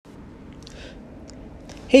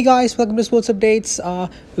Hey guys, welcome to Sports Updates.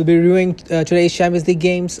 We'll be reviewing today's Champions League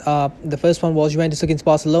games. The first one was Juventus against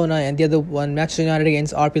Barcelona, and the other one, Manchester United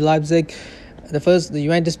against RB Leipzig. The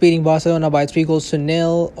Juventus beating Barcelona by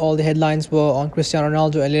 3-0. All the headlines were on Cristiano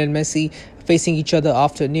Ronaldo and Lionel Messi facing each other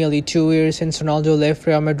after nearly 2 years since Ronaldo left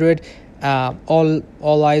Real Madrid.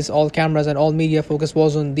 All eyes, all cameras, and all media focus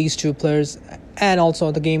was on these two players, and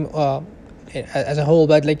also the game as a whole.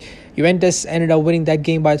 But Juventus ended up winning that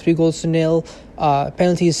game by 3-0.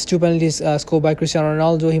 Two penalties scored by Cristiano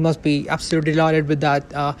Ronaldo. He must be absolutely delighted with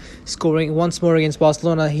that, scoring once more against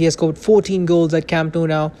Barcelona. He has scored 14 goals at Camp Nou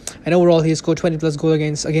now, and overall he has scored 20 plus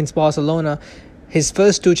goals against Barcelona. His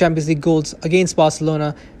first two Champions League goals against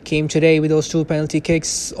Barcelona came today with those two penalty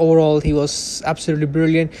kicks. Overall, he was absolutely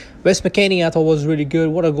brilliant. Wes McKennie, I thought, was really good.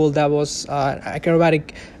 What a goal that was. An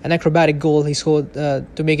acrobatic goal he scored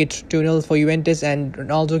to make it 2-0 for Juventus, and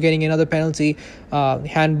Ronaldo getting another penalty,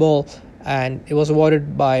 handball, and it was awarded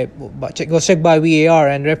it was checked by VAR,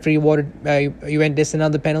 and referee awarded Juventus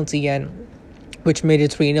another penalty, and which made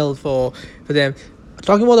it 3-0 for them.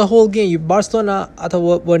 Talking about the whole game, Barcelona, I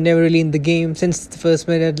thought, were never really in the game since the first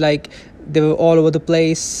minute. They were all over the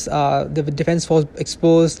place. The defense was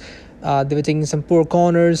exposed. They were taking some poor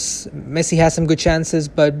corners. Messi had some good chances,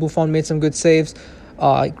 but Buffon made some good saves.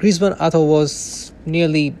 Griezmann, I thought, was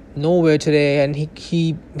nearly nowhere today, and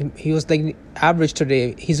he was average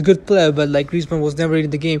today. He's a good player, but Griezmann was never in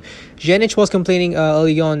the game. Pjanic was complaining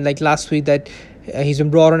early on, last week, that he's been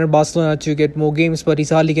brought on at Barcelona to get more games, but he's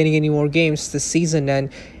hardly getting any more games this season. And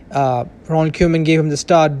Ronald Koeman gave him the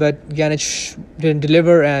start, but Pjanic didn't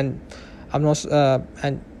deliver, and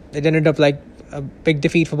and it ended up a big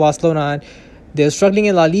defeat for Barcelona. And they're struggling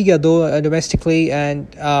in La Liga though, domestically, and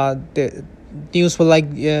the news were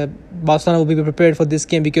Barcelona will be prepared for this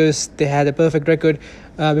game because they had a perfect record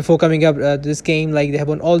before coming up this game. They have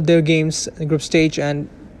won all their games in the group stage and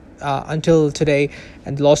until today,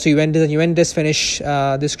 and lost to Juventus, and Juventus finish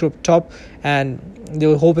this group top, and they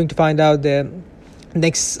were hoping to find out their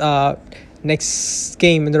next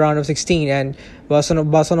game in the round of 16, and Barcelona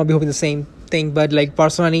will be hoping the same thing. But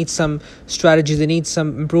Barcelona needs some strategy, they need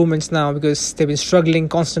some improvements now because they've been struggling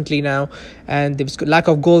constantly now, and the lack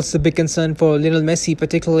of goals is a big concern for Lionel Messi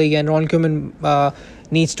particularly, and Ronald Koeman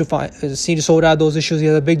needs to sort out those issues. He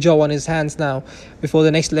has a big job on his hands now before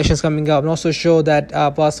the next elections coming up. I'm also sure that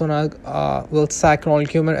Barcelona will sack Ronald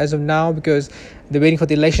Koeman as of now because they're waiting for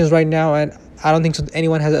the elections right now, and I don't think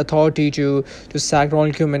anyone has authority to sack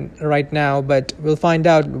Ronald Koeman right now, but we'll find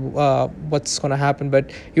out what's going to happen.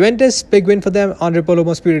 But Juventus, big win for them. Andre Pirlo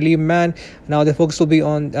must be relieved man. Now the focus will be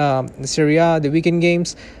on the Serie A, the weekend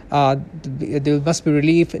games. They must be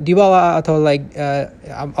relieved. Dybala, I thought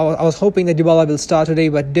I was hoping that Dybala will start today,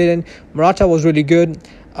 but didn't. Morata was really good.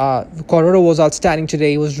 Corredor was outstanding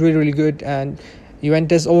today. He was really, really good. And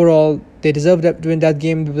Juventus overall, they deserved to win that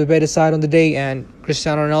game with the better side on the day, and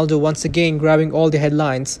Cristiano Ronaldo once again grabbing all the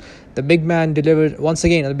headlines. The big man delivered once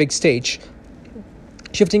again on the big stage.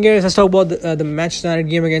 Shifting gears, let's talk about the Manchester United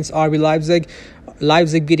game against RB Leipzig.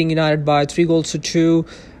 Leipzig beating United by 3-2.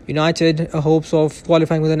 United hopes of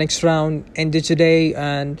qualifying for the next round ended today,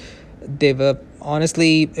 and they were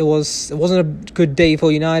honestly it wasn't a good day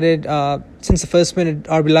for United. Since the first minute,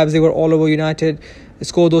 RB Leipzig were all over United. They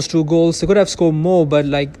scored those two goals. They could have scored more, but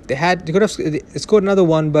they scored another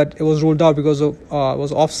one, but it was ruled out because of it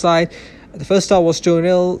was offside. The first half was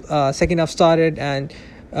 2-0. Second half started, and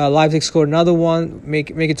Leipzig scored another one, make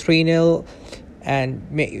it 3-0, and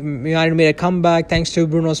United made a comeback thanks to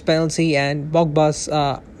Bruno's penalty and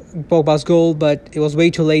Pogba's goal, but it was way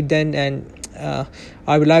too late then, and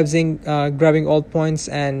RB Leipzig grabbing all points,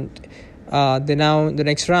 and they're now in the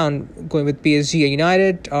next round going with PSG.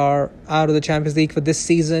 United are out of the Champions League for this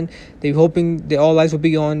season. They're hoping all eyes will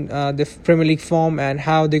be on the Premier League form and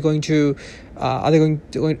how they're going to are they going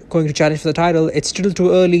to challenge for the title. It's still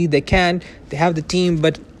too early. They have the team,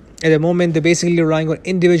 but at the moment they're basically relying on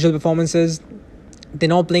individual performances. They're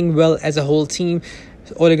not playing well as a whole team.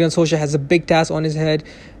 Ole Gunnar Solskjaer has a big task on his head.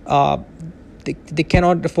 They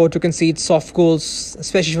cannot afford to concede soft goals,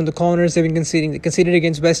 especially from the corners. They've been conceding. They conceded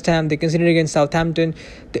against West Ham. They conceded against Southampton.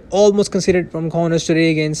 They almost conceded from corners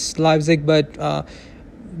today against Leipzig, but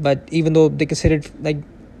even though they conceded,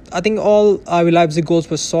 I think all RB Leipzig goals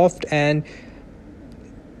were soft, and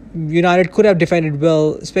United could have defended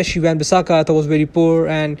well, especially when Bissaka I thought was very poor,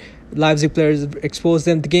 and Leipzig players exposed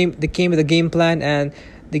them. They came with a game plan, and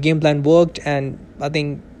the game plan worked, and I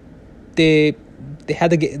think it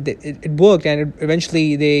worked, and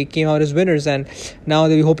eventually they came out as winners, and now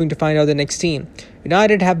they'll be hoping to find out the next team.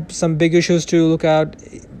 United have some big issues to look out.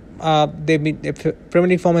 Their Premier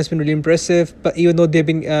League form has been really impressive, but even though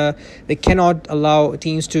they cannot allow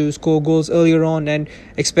teams to score goals earlier on and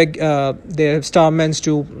expect their star men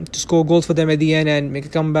to score goals for them at the end and make a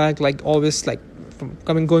comeback, like always, like from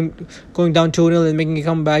going down 2-0 and making a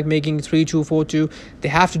comeback, making 3-2, 4-2. They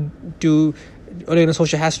have to do. Ole Gunnar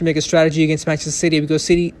Solskjaer has to make a strategy against Manchester City, because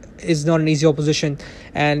City is not an easy opposition,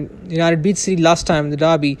 and United beat City last time in the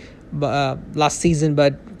derby last season,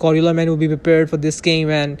 but Guardiola will be prepared for this game,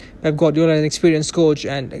 and Pep Guardiola, an experienced coach,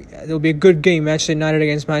 and it will be a good game, Manchester United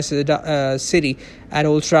against Manchester City at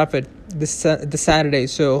Old Trafford this Saturday.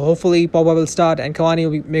 So hopefully Pogba will start and Cavani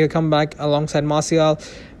will make a comeback alongside Martial.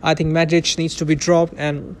 I think Matic needs to be dropped,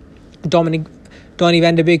 and Donny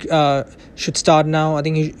van de Beek should start now. I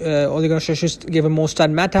think Ole Gunnar Solskjaer should give him more start.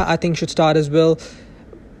 Mata, I think, should start as well.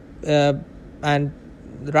 And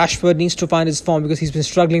Rashford needs to find his form, because he's been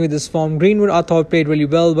struggling with his form. Greenwood, I thought, played really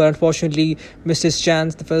well, but unfortunately missed his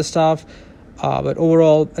chance the first half. But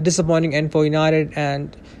overall, a disappointing end for United,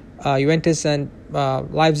 and Juventus and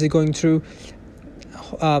Leipzig going through.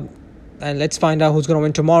 And let's find out who's going to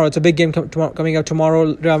win tomorrow. It's a big game coming up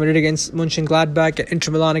tomorrow. Real Madrid against Mönchengladbach,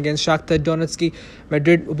 Inter Milan against Shakhtar Donetsk.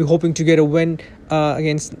 Madrid will be hoping to get a win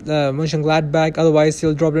against Mönchengladbach. Otherwise,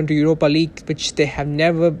 they'll drop into Europa League, which they have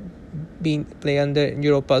never been playing under in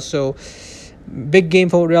Europa. So, big game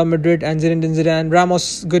for Real Madrid and Zinedine Zidane.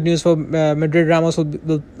 Ramos, good news for Madrid. Ramos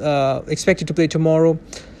will expected to play tomorrow.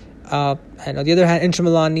 And on the other hand, Inter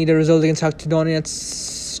Milan need a result against Shakhtar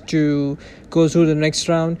Donetsk to go through the next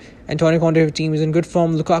round. Antonio Conte's team is in good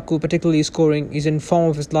form. Lukaku particularly scoring. He's in form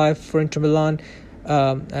of his life for Inter Milan.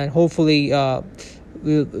 And hopefully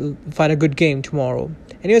we'll find a good game tomorrow.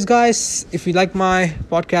 Anyways, guys, if you like my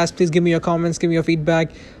podcast, please give me your comments, give me your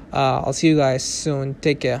feedback. I'll see you guys soon.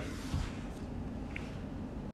 Take care.